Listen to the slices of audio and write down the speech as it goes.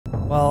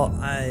Well,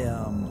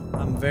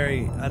 I'm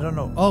very, I don't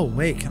know. Oh,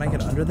 wait, can I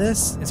get under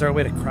this? Is there a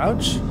way to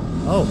crouch?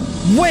 Oh,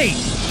 wait,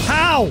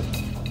 how?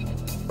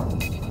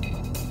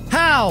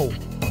 How?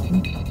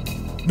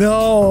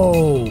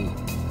 No,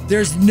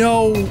 there's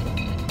no,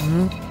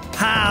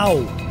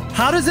 how?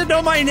 How does it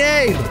know my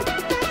name?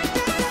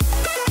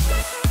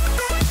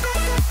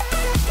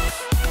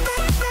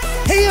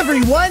 Hey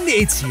everyone,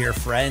 it's your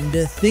friend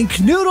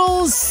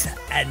Thinknoodles,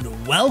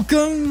 and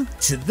welcome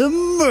to the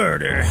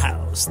murder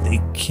house.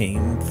 They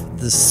came for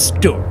the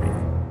story,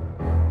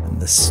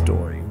 and the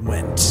story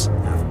went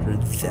after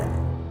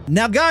them.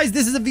 Now guys,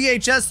 this is a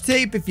VHS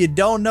tape. If you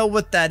don't know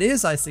what that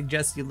is, I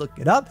suggest you look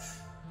it up.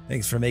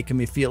 Thanks for making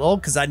me feel old,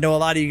 because I know a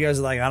lot of you guys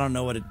are like, I don't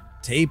know what a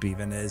tape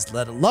even is,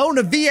 let alone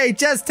a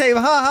VHS tape,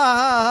 ha ha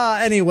ha ha.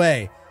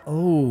 Anyway.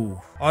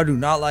 Oh, I do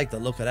not like the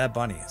look of that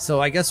bunny.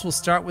 So I guess we'll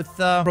start with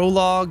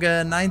Prologue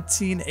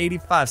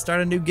 1985.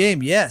 Start a new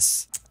game.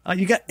 Yes.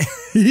 You got.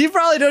 You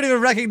probably don't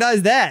even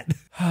recognize that.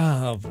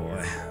 Oh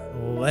boy.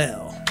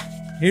 Well,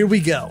 here we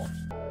go.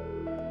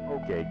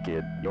 Okay,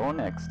 kid. You're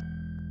next.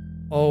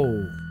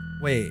 Oh,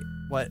 wait.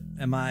 What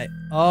am I?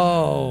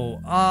 Oh,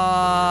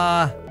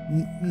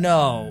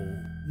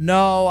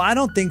 no, I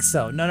don't think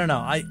so. No.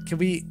 I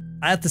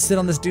have to sit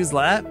on this dude's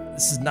lap.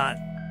 This is not.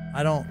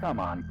 I don't. Come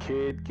on,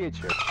 kid, get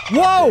your.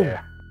 Whoa!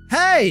 There.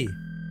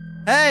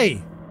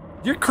 Hey!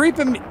 You're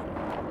creeping me.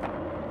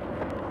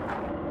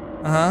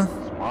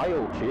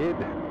 Smile, kid.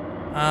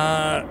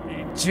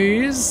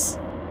 Cheese?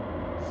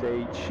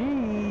 Say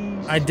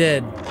cheese. I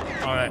did.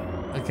 All right.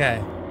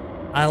 Okay.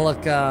 I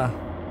look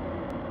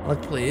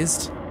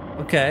pleased.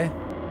 Okay.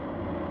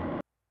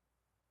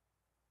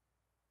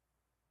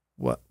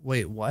 What?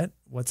 Wait, what?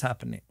 What's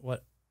happening?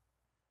 What?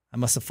 I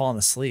must have fallen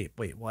asleep.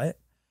 Wait, what?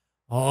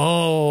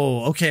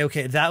 Oh,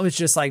 okay. That was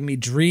just like me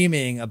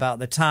dreaming about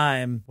the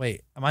time.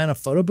 Wait, am I in a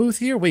photo booth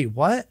here? Wait,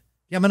 what?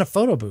 Yeah, I'm in a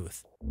photo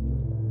booth.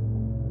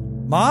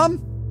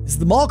 Mom? Is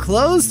the mall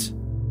closed?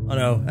 Oh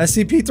no,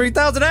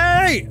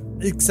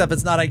 SCP-3008! Except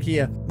it's not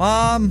IKEA.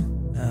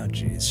 Mom? Oh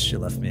geez, she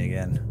left me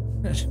again.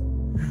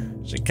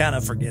 She kind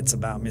of forgets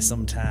about me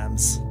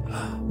sometimes.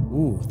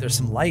 Ooh, there's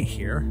some light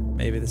here.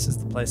 Maybe this is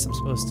the place I'm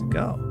supposed to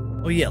go.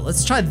 Oh yeah,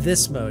 let's try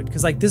this mode,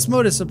 because like this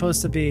mode is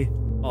supposed to be,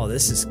 oh,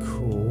 this is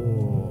cool.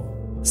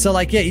 So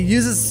like, yeah, it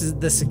uses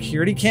the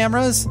security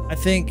cameras. I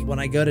think when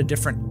I go to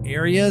different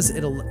areas,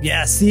 it'll,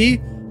 yeah, see?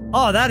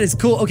 Oh, that is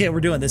cool. Okay, we're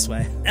doing this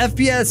way.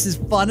 FPS is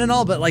fun and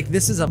all, but like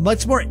this is a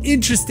much more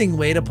interesting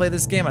way to play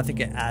this game. I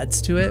think it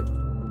adds to it.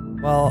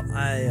 Well,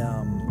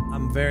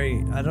 I'm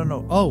very, I don't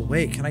know. Oh,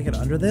 wait, can I get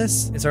under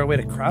this? Is there a way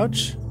to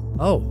crouch?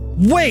 Oh,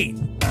 wait,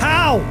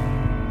 how?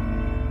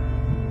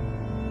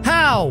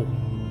 How?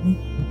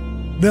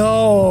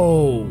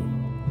 No,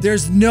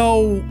 there's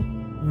no,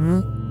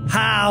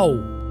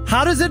 how?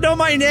 How does it know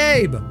my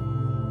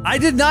name? I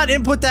did not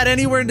input that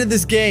anywhere into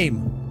this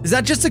game. Is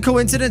that just a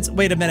coincidence?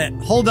 Wait a minute.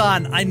 Hold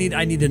on. I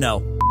need to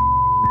know.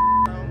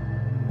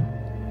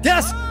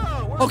 Yes.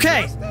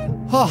 Okay.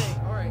 Oh.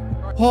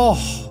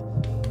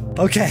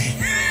 Okay.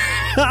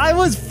 I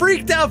was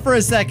freaked out for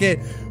a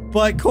second,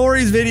 but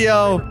Corey's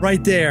video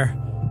right there.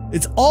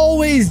 It's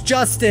always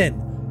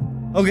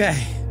Justin. Okay.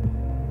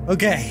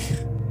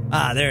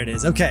 Ah, there it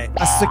is. Okay.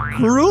 A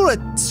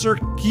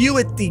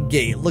circuity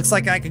gate. Looks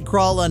like I can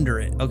crawl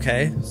under it.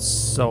 Okay.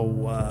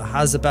 So,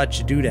 how's about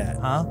you do that,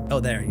 huh? Oh,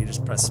 there. You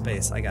just press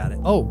space. I got it.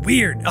 Oh,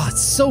 weird. Oh,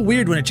 it's so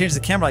weird when it changes the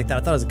camera like that.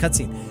 I thought it was a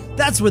cutscene.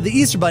 That's where the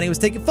Easter Bunny was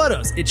taking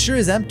photos. It sure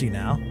is empty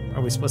now.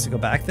 Are we supposed to go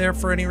back there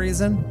for any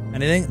reason?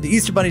 Anything? The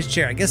Easter Bunny's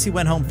chair. I guess he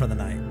went home for the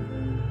night.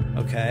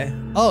 Okay.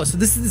 Oh, so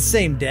this is the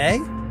same day?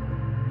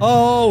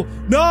 Oh,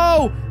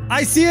 no!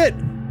 I see it!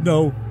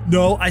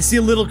 No, I see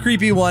a little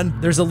creepy one.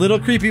 There's a little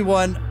creepy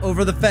one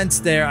over the fence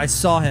there. I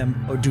saw him.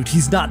 Oh, dude,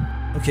 he's not.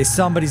 Okay,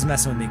 somebody's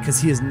messing with me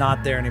because he is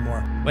not there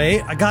anymore.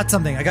 Wait, I got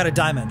something. I got a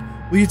diamond.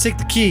 Will you take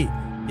the key?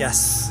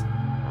 Yes.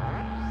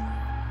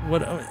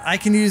 What? I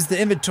can use the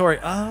inventory.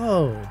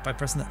 Oh, by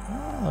pressing that.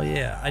 Oh,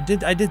 yeah. I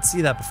did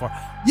see that before.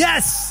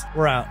 Yes!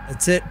 We're out.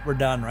 That's it. We're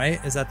done,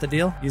 right? Is that the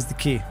deal? Use the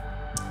key.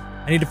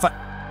 I need to find.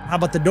 How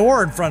about the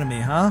door in front of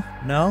me, huh?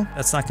 No?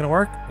 That's not gonna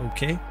work?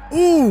 Okay.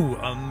 Ooh,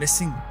 a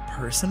missing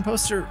person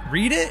poster.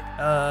 Read it?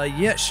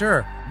 Yeah,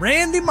 sure.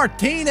 Randy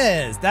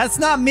Martinez. That's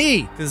not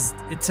me, because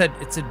it said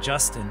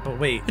Justin. But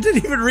wait, I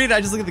didn't even read it.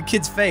 I just looked at the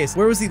kid's face.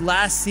 Where was he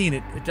last seen?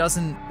 It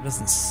doesn't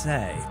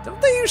say.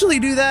 Don't they usually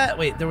do that?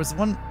 Wait, there was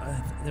one.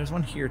 There's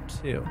one here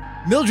too.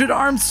 Mildred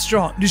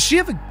Armstrong. Does she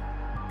have a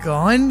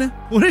gun?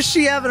 What does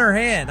she have in her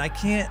hand? I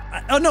can't.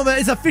 Oh no,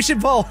 it's a fishing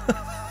pole.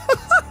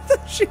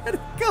 She had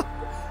a gun.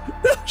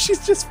 No,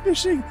 she's just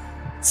fishing.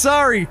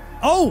 Sorry.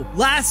 Oh,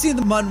 last seen at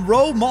the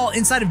Monroe Mall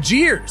inside of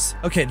Jeers.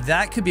 Okay,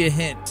 that could be a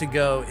hint to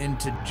go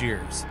into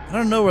Jeers. I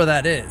don't know where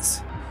that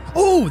is.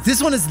 Oh,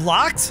 this one is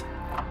locked?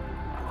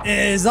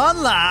 Is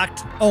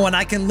unlocked. Oh, and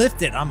I can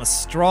lift it. I'm a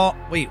straw.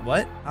 Wait,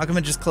 what? How come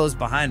it just closed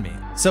behind me?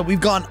 So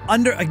we've gone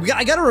under.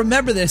 I gotta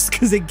remember this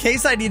because in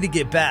case I need to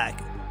get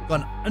back.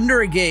 Gone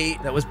under a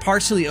gate that was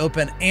partially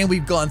open, and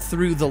we've gone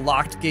through the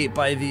locked gate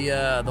by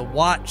the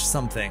watch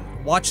something.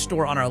 watch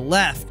store on our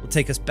left will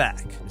take us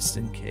back, just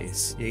in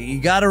case. You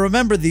gotta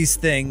remember these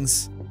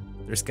things.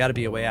 There's gotta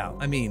be a way out.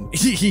 I mean,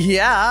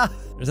 yeah.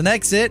 There's an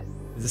exit.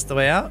 Is this the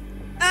way out?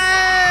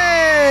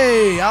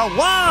 Hey, I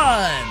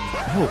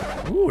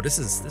won! Oh, ooh, this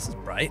is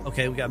bright.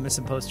 Okay, we got a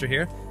missing poster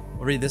here.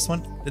 We'll read this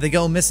one. Did they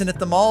go missing at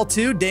the mall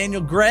too?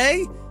 Daniel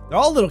Gray? They're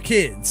all little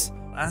kids.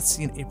 Last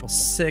seen April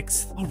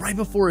 6th. Oh, right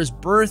before his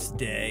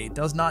birthday.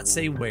 Does not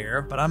say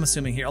where, but I'm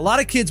assuming here. A lot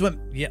of kids went,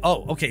 yeah,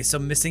 oh, okay, so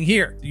missing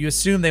here. You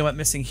assume they went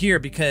missing here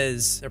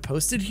because they're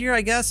posted here,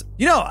 I guess?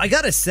 You know, I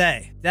gotta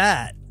say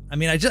that, I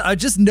mean, I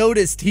just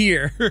noticed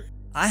here,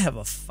 I have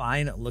a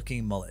fine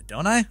looking mullet,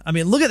 don't I? I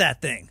mean, look at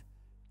that thing.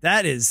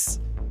 That is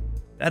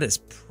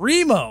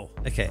primo.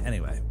 Okay,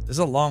 anyway, there's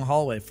a long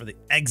hallway for the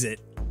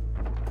exit.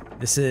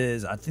 This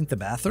is, I think, the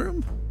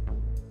bathroom?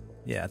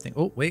 Yeah, I think,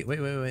 oh, wait.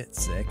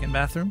 Second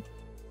bathroom?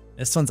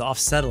 This one's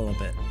offset a little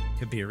bit.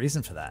 Could be a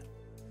reason for that.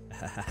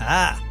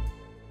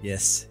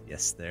 Yes,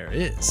 there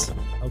is.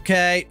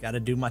 Okay, gotta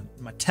do my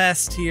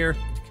test here.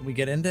 Can we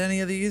get into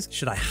any of these?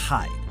 Should I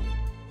hide?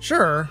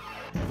 Sure.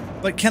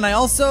 But can I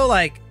also,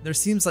 like, this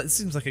seems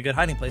like a good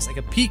hiding place. I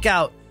could peek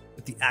out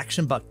with the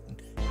action button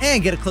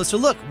and get a closer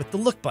look with the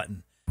look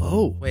button.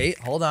 Oh, wait,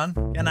 hold on.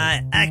 Can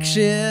I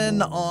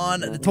action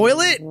on the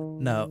toilet?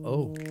 No,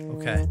 oh,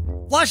 okay.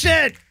 Flush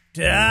it!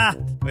 Ah,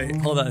 wait,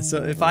 hold on.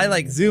 So if I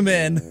like zoom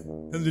in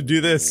and to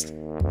do this.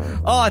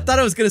 Oh, I thought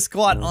I was gonna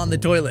squat on the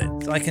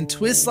toilet. So I can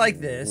twist like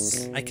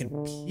this. I can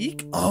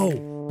peek.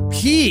 Oh,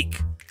 peek.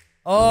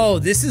 Oh,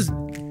 this is,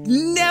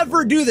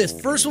 never do this.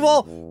 First of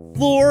all,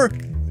 floor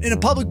in a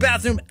public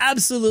bathroom,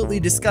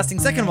 absolutely disgusting.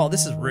 Second of all,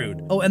 this is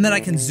rude. Oh, and then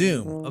I can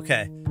zoom.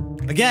 Okay.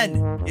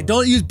 Again, you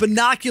don't use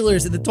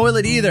binoculars in the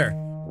toilet either.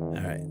 All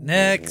right,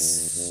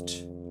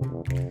 next.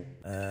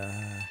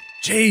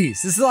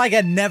 Jeez, this is like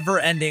a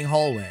never-ending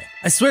hallway.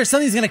 I swear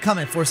something's gonna come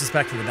and force us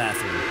back to the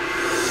bathroom.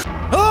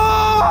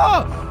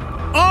 Oh!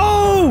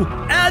 Oh!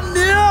 And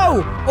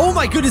no! Oh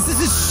my goodness,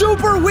 this is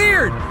super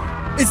weird!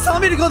 It's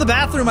telling me to go to the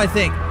bathroom, I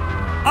think.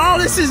 Oh,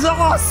 this is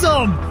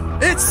awesome!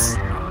 It's...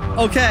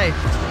 Okay.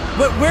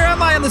 But where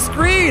am I on the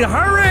screen?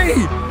 Hurry!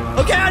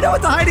 Okay, I know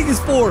what the hiding is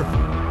for.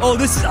 Oh,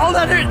 this is... Oh,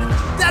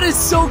 that is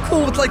so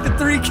cool with like the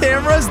 3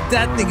 cameras.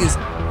 That thing is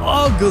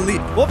ugly.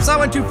 Whoops, I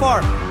went too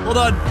far. Hold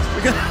on.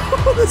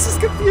 Oh, this is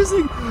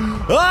confusing.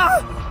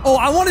 Ah! Oh,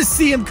 I want to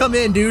see him come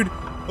in, dude.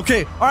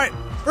 Okay, all right.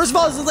 First of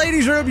all, it's the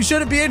ladies' room. You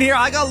shouldn't be in here.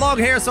 I got long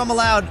hair, so I'm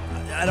allowed.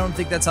 I don't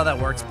think that's how that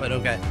works, but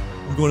okay.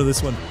 I'm going to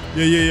this one.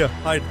 Yeah.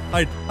 Hide.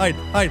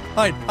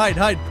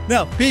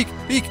 Now, peek.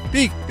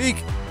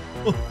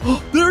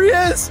 Oh, there he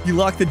is. He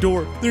locked the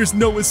door. There's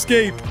no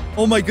escape.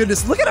 Oh my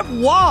goodness. Look at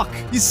him walk.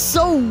 He's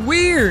so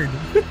weird.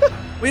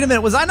 Wait a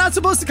minute. Was I not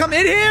supposed to come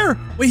in here?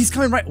 Wait, he's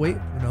coming right. Wait,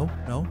 no.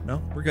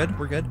 We're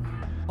good.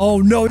 Oh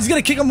no, he's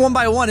gonna kick them one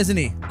by one, isn't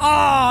he?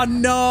 Oh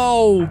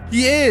no,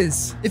 he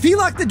is. If he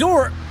locked the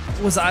door,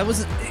 it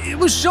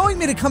was showing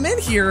me to come in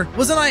here.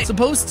 Wasn't I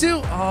supposed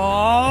to?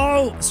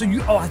 Oh, so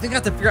I think I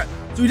have to figure out.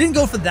 So he didn't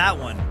go for that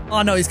one.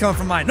 Oh no, he's coming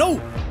for mine. No,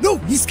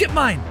 he skipped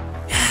mine.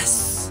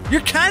 Yes,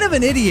 you're kind of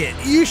an idiot.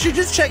 You should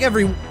just check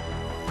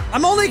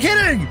I'm only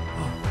kidding.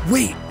 Oh,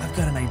 wait, I've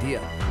got an idea.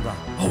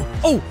 Hold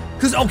on.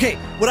 Because, okay,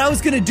 what I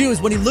was gonna do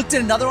is when he looked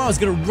at another one, I was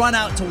gonna run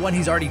out to one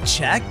he's already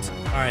checked.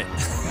 All right,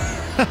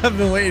 I've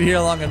been waiting here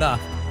long enough.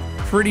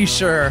 Pretty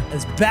sure,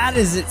 as bad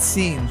as it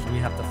seems, we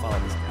have to follow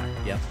this guy.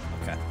 Yep,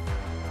 okay.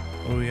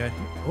 What do we got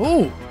here?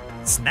 Oh,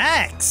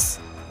 snacks.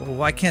 Well,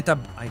 why can't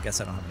I guess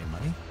I don't have any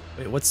money.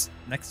 Wait, what's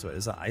next to it?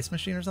 Is it an ice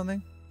machine or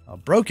something? A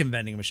broken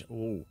vending machine.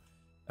 Oh,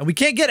 and we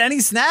can't get any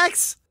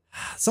snacks?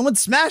 Someone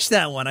smashed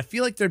that one. I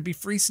feel like there'd be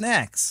free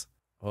snacks.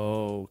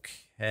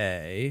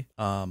 Okay.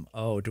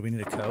 Oh, do we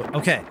need a code?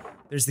 Okay,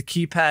 there's the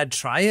keypad.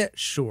 Try it?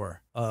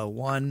 Sure.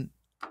 1,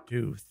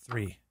 2,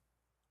 3,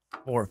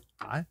 4,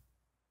 5,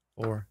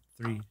 4,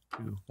 3,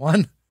 2,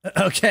 1.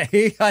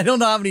 Okay, I don't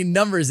know how many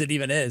numbers it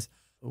even is.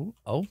 Ooh,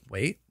 oh,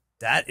 wait.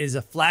 That is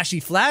a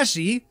flashy.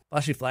 Flashy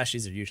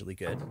flashies are usually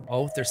good.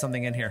 Oh, there's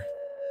something in here.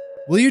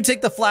 Will you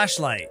take the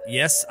flashlight?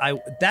 Yes,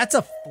 that's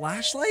a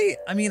flashlight?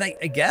 I mean, I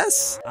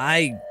guess.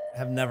 I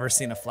have never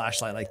seen a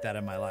flashlight like that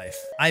in my life.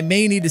 I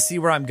may need to see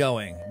where I'm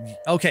going.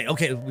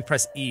 Okay, we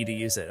press E to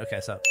use it. Okay,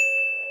 so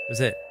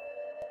there's it.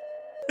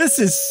 This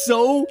is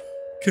so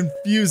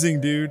confusing,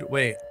 dude.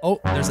 Wait, oh,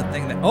 there's a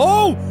thing that,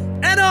 oh,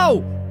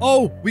 N-O!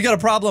 Oh, we got a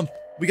problem.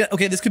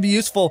 Okay, this could be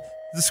useful.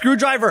 The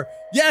screwdriver.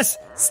 Yes,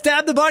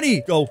 stab the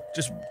bunny. Go,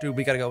 dude,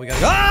 we gotta go.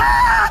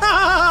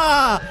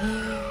 Ah!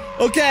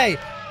 Okay,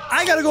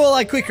 I gotta go a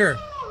lot quicker.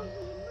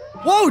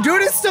 Whoa,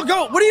 dude, it's still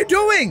going. What are you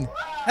doing?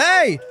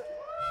 Hey.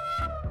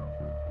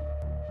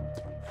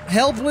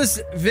 Helpless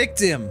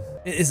victim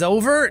is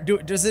over.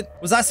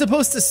 Was I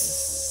supposed to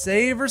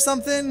save or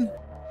something?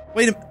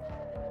 Wait,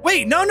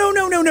 no.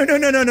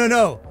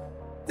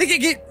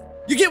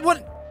 You get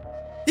one.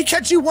 He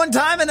catch you one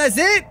time and that's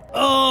it?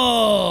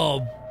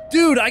 Oh,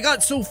 dude, I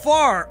got so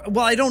far.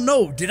 Well, I don't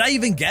know. Did I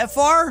even get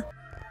far?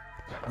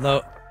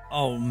 No.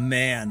 Oh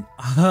man.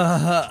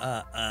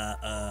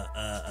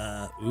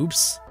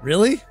 Oops.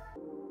 Really?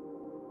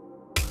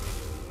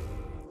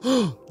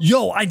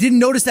 Yo, I didn't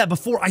notice that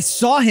before. I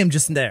saw him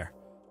just in there.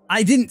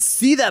 I didn't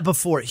see that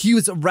before. He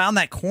was around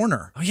that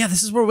corner. Oh yeah,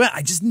 this is where we went.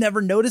 I just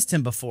never noticed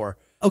him before.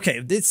 Okay,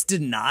 this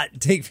did not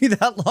take me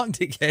that long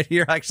to get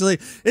here, actually.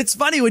 It's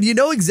funny, when you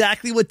know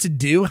exactly what to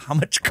do, how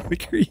much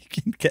quicker you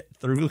can get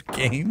through the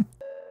game.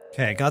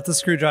 Okay, I got the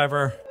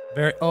screwdriver.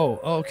 Oh,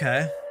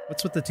 okay.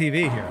 What's with the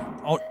TV here?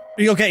 Oh,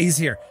 okay, he's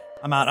here.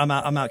 I'm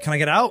out. Can I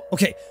get out?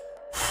 Okay.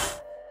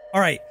 All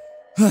right.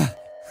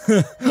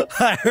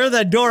 I heard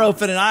that door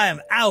open and I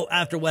am out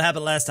after what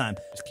happened last time.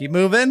 Just keep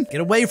moving. Get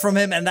away from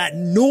him, and that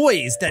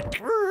noise, that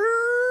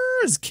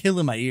is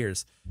killing my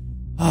ears.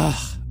 All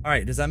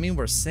right, does that mean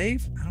we're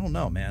safe? I don't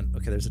know, man.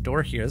 Okay, there's a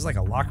door here. This is like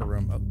a locker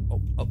room.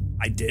 Oh,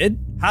 I did?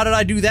 How did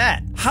I do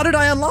that? How did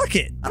I unlock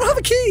it? I don't have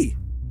a key.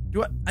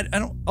 Do I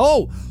don't,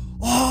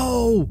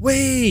 oh,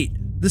 wait.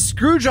 The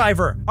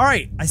screwdriver. All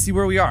right, I see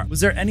where we are.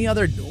 Was there any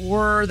other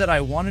door that I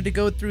wanted to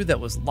go through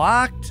that was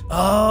locked?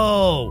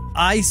 Oh,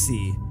 I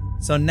see.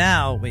 So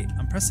now, wait,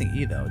 I'm pressing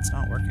E though. It's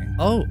not working.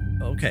 Oh,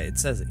 okay. It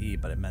says E,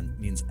 but it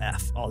means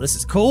F. Oh, this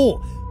is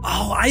cool.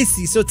 Oh, I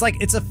see. So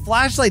it's a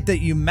flashlight that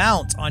you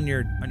mount on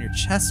your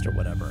chest or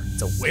whatever.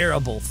 It's a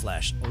wearable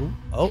flash.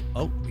 Oh,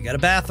 we got a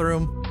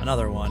bathroom.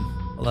 Another one.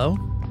 Hello?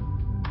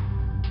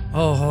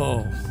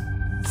 Oh,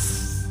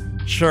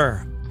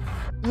 sure.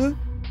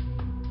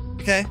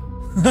 Okay.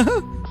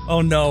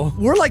 Oh no.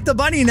 We're like the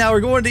bunny now. We're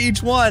going to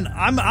each one.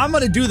 I'm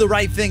gonna do the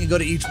right thing and go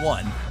to each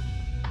one.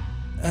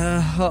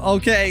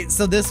 Okay,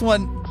 so this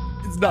one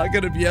is not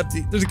gonna be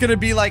empty. There's gonna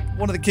be like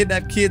one of the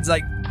kidnapped kids,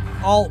 like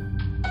all,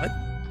 what?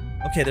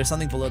 Okay, there's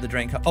something below the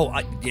drain.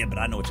 Yeah, but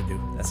I know what to do.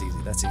 That's easy.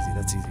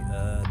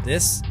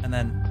 This, and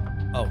then,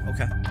 oh,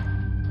 okay.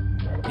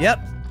 Yep.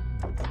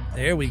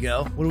 There we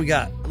go. What do we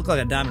got? Look like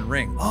a diamond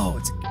ring. Oh,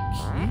 it's a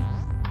key?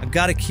 I've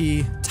got a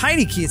key.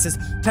 Tiny key. It says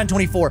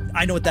 1024.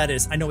 I know what that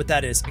is. I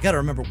gotta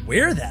remember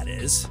where that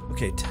is.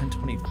 Okay,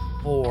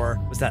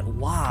 1024. Was that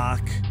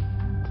lock?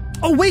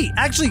 Oh, wait,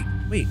 actually,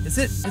 wait,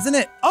 isn't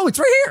it? Oh, it's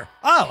right here.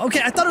 Oh,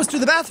 okay, I thought it was through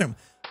the bathroom.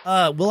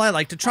 Will I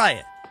like to try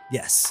it?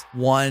 Yes.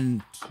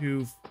 1,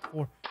 2,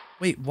 4.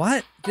 Wait,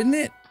 what? Didn't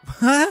it?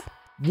 Huh?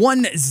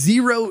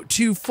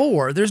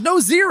 1024. There's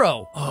no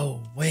 0.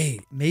 Oh,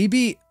 wait,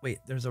 maybe. Wait,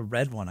 there's a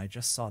red one. I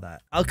just saw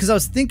that. Oh, because I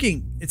was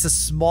thinking it's a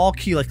small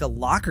key, like a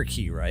locker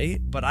key, right?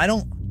 But I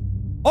don't.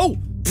 Oh!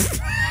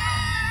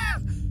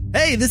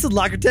 Hey, this is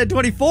locker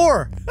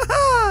 1024.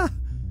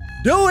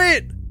 Do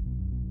it!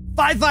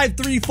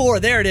 5534.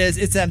 There it is.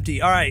 It's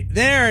empty. All right,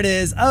 there it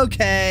is.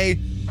 Okay.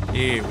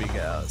 Here we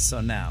go.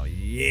 So now,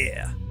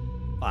 yeah.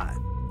 5,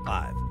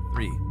 5,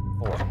 3,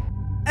 4.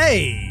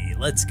 Hey,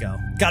 let's go.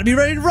 Gotta be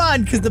ready to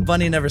run because the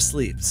bunny never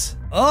sleeps.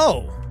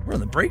 Oh, we're in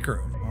the break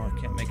room. Oh, I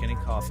can't make any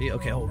coffee.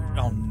 Okay. Oh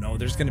no,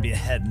 there's gonna be a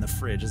head in the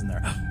fridge, isn't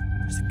there? Oh,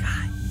 there's a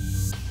guy.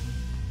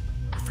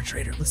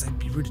 Refrigerator. Looks like it'd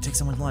be rude to take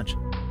someone's lunch.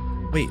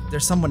 Wait,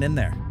 there's someone in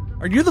there.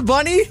 Are you the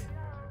bunny?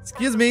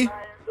 Excuse me. You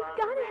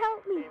gotta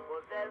help me.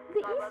 The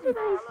Easter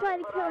Bunny's trying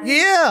to kill me.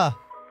 Yeah.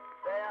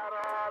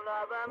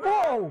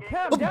 Whoa,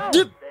 calm down.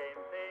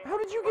 How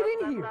did you get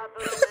in here?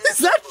 Is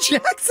that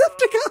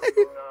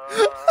Jacksepticeye?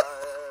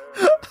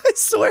 I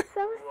swear. I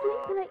fell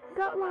asleep and I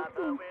got locked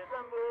in.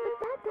 But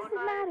that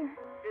doesn't matter.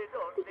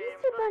 The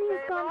Easter Bunny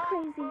has gone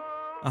crazy.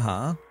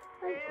 Uh-huh.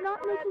 I'm not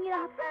making it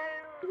up.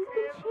 He's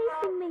been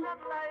chasing me.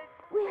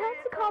 We had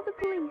to call the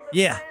police.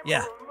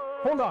 Yeah.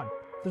 Hold on.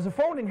 There's a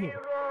phone in here.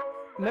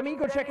 Let me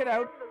go check it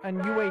out,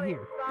 and you wait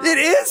here. It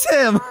is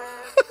him.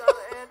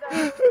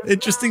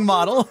 Interesting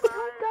model.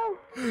 Go.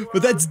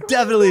 But that's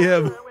definitely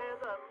him.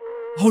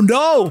 Oh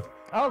no!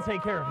 I'll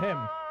take care of him.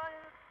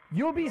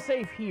 You'll be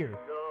safe here.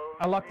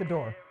 I'll lock the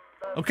door.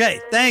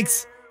 Okay,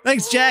 thanks.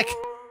 Thanks, Jack.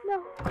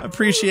 No. I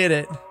appreciate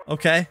it.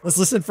 Okay, let's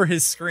listen for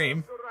his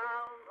scream.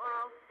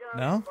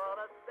 No?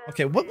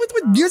 Okay, what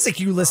music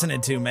you listening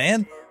to,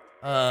 man?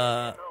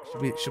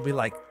 Should we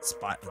like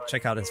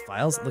check out his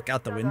files? Look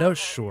out the window?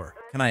 Sure.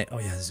 Can I? Oh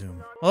yeah,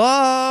 zoom.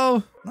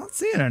 Oh, not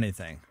seeing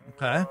anything.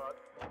 Okay.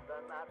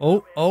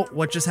 Oh,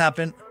 what just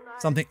happened?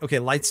 Something. Okay,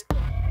 lights.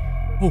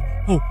 Oh,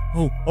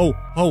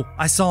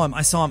 I saw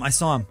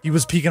him. He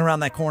was peeking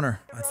around that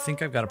corner. I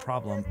think I've got a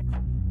problem.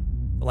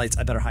 The lights,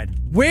 I better hide.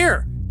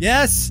 Where?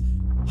 Yes.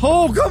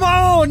 Oh, come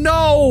on,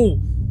 no.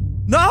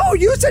 No,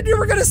 you said you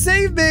were gonna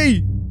save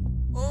me.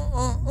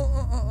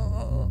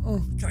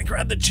 Can I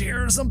grab the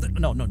chair or something?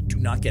 No, do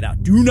not get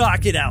out. Do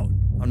not get out.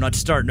 I'm not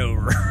starting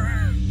over.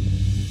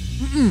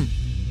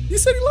 He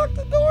said he locked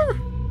the door.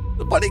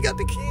 The bunny got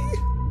the key.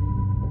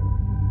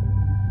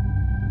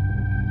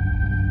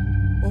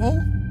 Oh.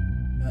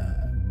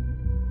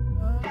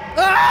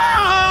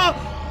 Ah!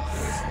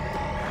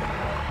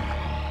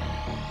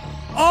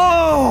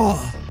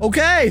 Oh!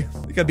 Okay. I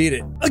think I beat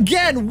it.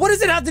 Again, what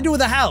does it have to do with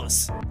the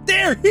house?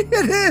 There it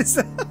is.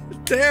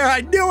 There,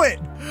 I knew it.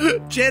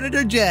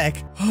 Janitor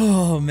Jack.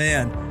 Oh,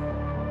 man.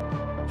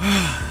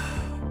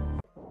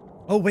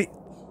 Oh, wait.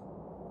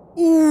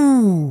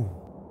 Ooh.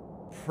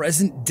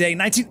 Present day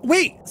 19.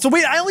 Wait,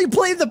 I only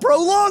played the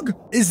prologue?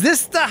 Is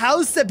this the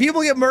house that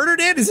people get murdered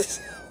in? Is this?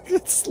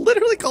 It's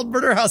literally called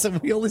Murder House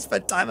and we only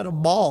spent time at a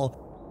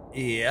mall.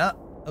 Yeah.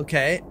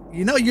 Okay.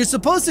 You know, you're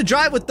supposed to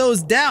drive with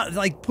those down.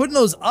 Like, putting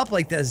those up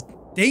like that's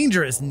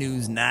dangerous,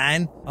 News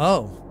 9.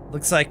 Oh,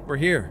 looks like we're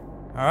here.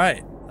 All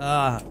right.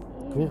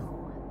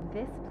 Cool.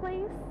 This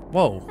place?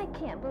 Whoa. I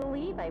can't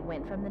believe I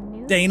went from the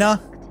news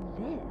Dana,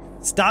 to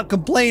this. stop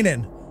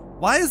complaining.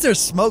 Why is there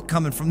smoke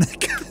coming from that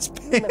guy's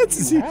pants?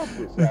 Is he-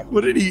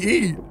 what did he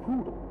eat?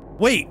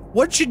 Wait,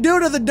 what'd she do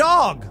to the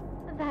dog?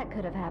 That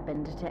could have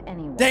happened to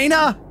anyone.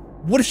 Dana,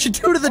 what did she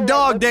do to the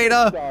dog,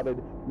 Dana?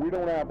 We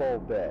don't have all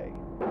day.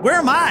 Where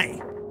am I?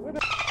 Where the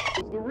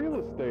is the real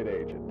estate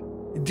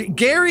agent?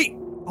 Gary?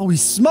 Oh,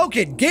 he's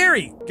smoking.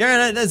 Gary,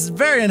 that's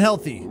very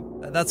unhealthy.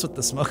 That's what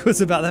the smoke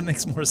was about. That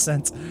makes more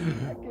sense. I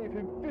gave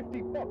him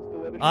 $50 to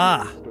let us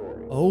Ah. hear the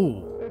story.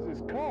 Oh, There's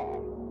his car.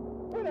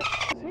 Where the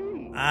is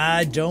he?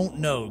 I don't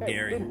know, Hey,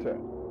 Gary. intern.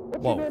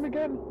 What's Whoa. your name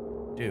again?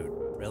 Dude,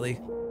 really?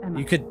 Emma.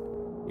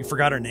 You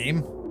forgot her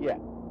name? Yeah,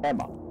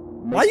 Emma.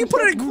 Why you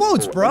put it in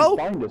quotes, bro?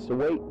 Find us a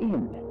way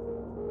in.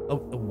 Oh,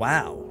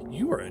 wow.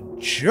 You are a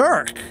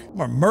jerk. I'm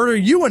gonna murder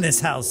you in this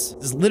house.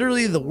 This is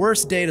literally the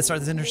worst day to start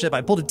this internship.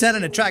 I pulled a 10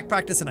 in a track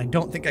practice and I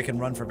don't think I can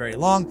run for very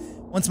long.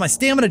 Once my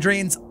stamina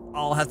drains,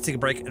 I'll have to take a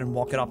break and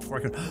walk it off before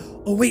I can.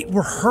 Oh, wait,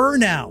 we're her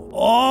now.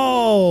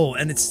 Oh,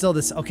 and it's still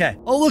this. Okay.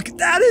 Oh, look,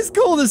 that is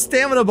cool. The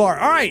stamina bar.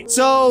 All right.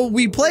 So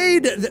we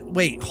played.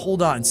 Wait,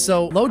 hold on.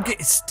 So load game.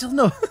 Still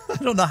no. I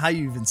don't know how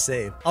you even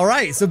save. All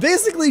right. So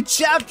basically,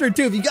 chapter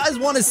 2. If you guys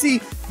want to see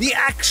the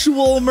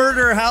actual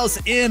murder house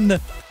in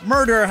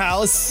Murder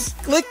House,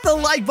 click the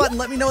like button.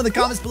 Let me know in the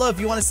comments below if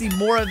you want to see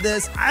more of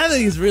this. I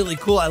think it's really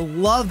cool. I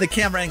love the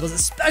camera angles,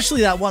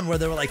 especially that one where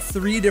there were like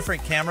 3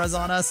 different cameras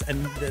on us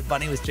and the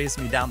bunny was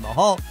chasing me down the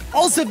hall.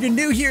 Also, if you're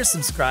new here,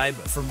 subscribe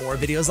for more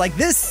videos like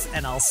this,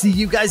 and I'll see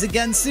you guys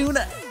again soon.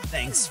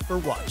 Thanks for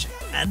watching.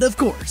 And of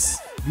course,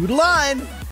 Noodle line.